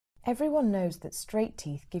Everyone knows that straight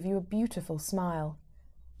teeth give you a beautiful smile.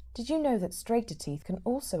 Did you know that straighter teeth can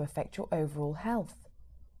also affect your overall health?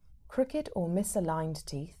 Crooked or misaligned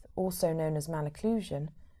teeth, also known as maloclusion,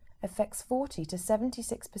 affects 40 to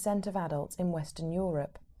 76% of adults in Western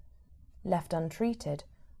Europe. Left untreated,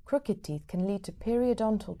 crooked teeth can lead to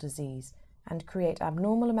periodontal disease and create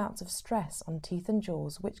abnormal amounts of stress on teeth and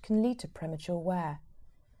jaws, which can lead to premature wear.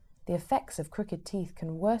 The effects of crooked teeth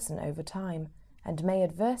can worsen over time and may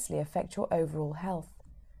adversely affect your overall health.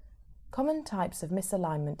 Common types of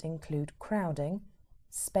misalignment include crowding,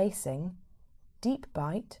 spacing, deep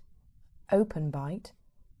bite, open bite,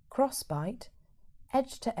 cross bite,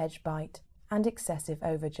 edge-to-edge bite, and excessive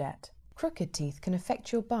overjet. Crooked teeth can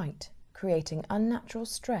affect your bite, creating unnatural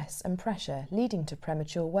stress and pressure leading to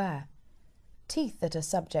premature wear. Teeth that are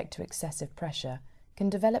subject to excessive pressure can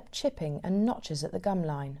develop chipping and notches at the gum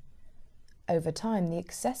line. Over time, the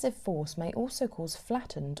excessive force may also cause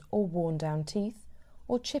flattened or worn-down teeth,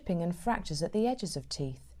 or chipping and fractures at the edges of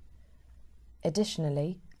teeth.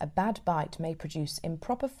 Additionally, a bad bite may produce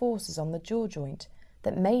improper forces on the jaw joint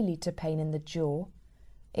that may lead to pain in the jaw,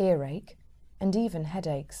 earache, and even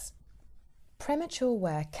headaches. Premature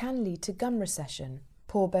wear can lead to gum recession,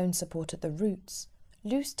 poor bone support at the roots,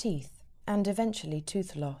 loose teeth, and eventually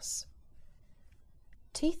tooth loss.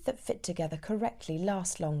 Teeth that fit together correctly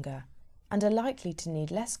last longer and are likely to need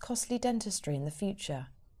less costly dentistry in the future.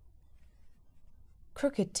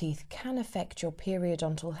 Crooked teeth can affect your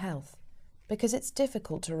periodontal health because it's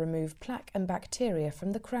difficult to remove plaque and bacteria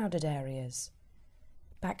from the crowded areas.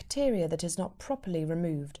 Bacteria that is not properly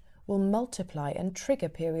removed will multiply and trigger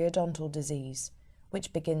periodontal disease,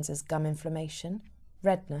 which begins as gum inflammation,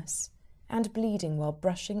 redness, and bleeding while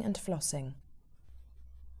brushing and flossing.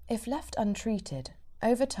 If left untreated,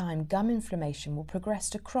 over time gum inflammation will progress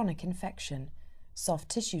to chronic infection, soft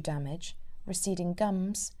tissue damage, receding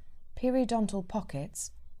gums, periodontal pockets,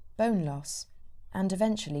 bone loss, and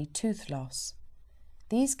eventually tooth loss.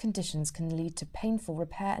 These conditions can lead to painful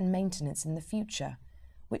repair and maintenance in the future,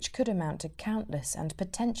 which could amount to countless and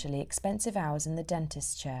potentially expensive hours in the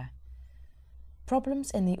dentist's chair. Problems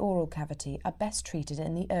in the oral cavity are best treated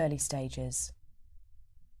in the early stages.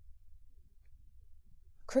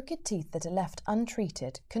 Crooked teeth that are left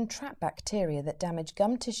untreated can trap bacteria that damage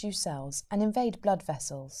gum tissue cells and invade blood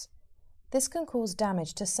vessels. This can cause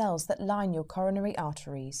damage to cells that line your coronary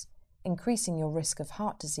arteries, increasing your risk of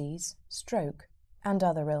heart disease, stroke, and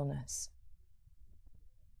other illness.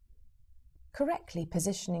 Correctly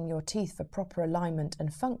positioning your teeth for proper alignment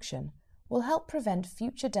and function will help prevent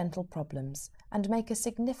future dental problems and make a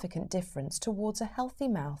significant difference towards a healthy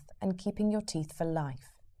mouth and keeping your teeth for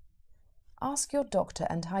life. Ask your doctor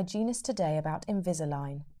and hygienist today about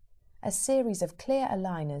Invisalign, a series of clear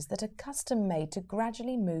aligners that are custom-made to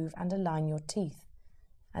gradually move and align your teeth,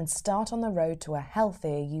 and start on the road to a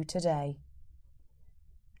healthier you today.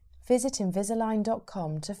 Visit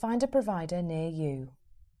Invisalign.com to find a provider near you.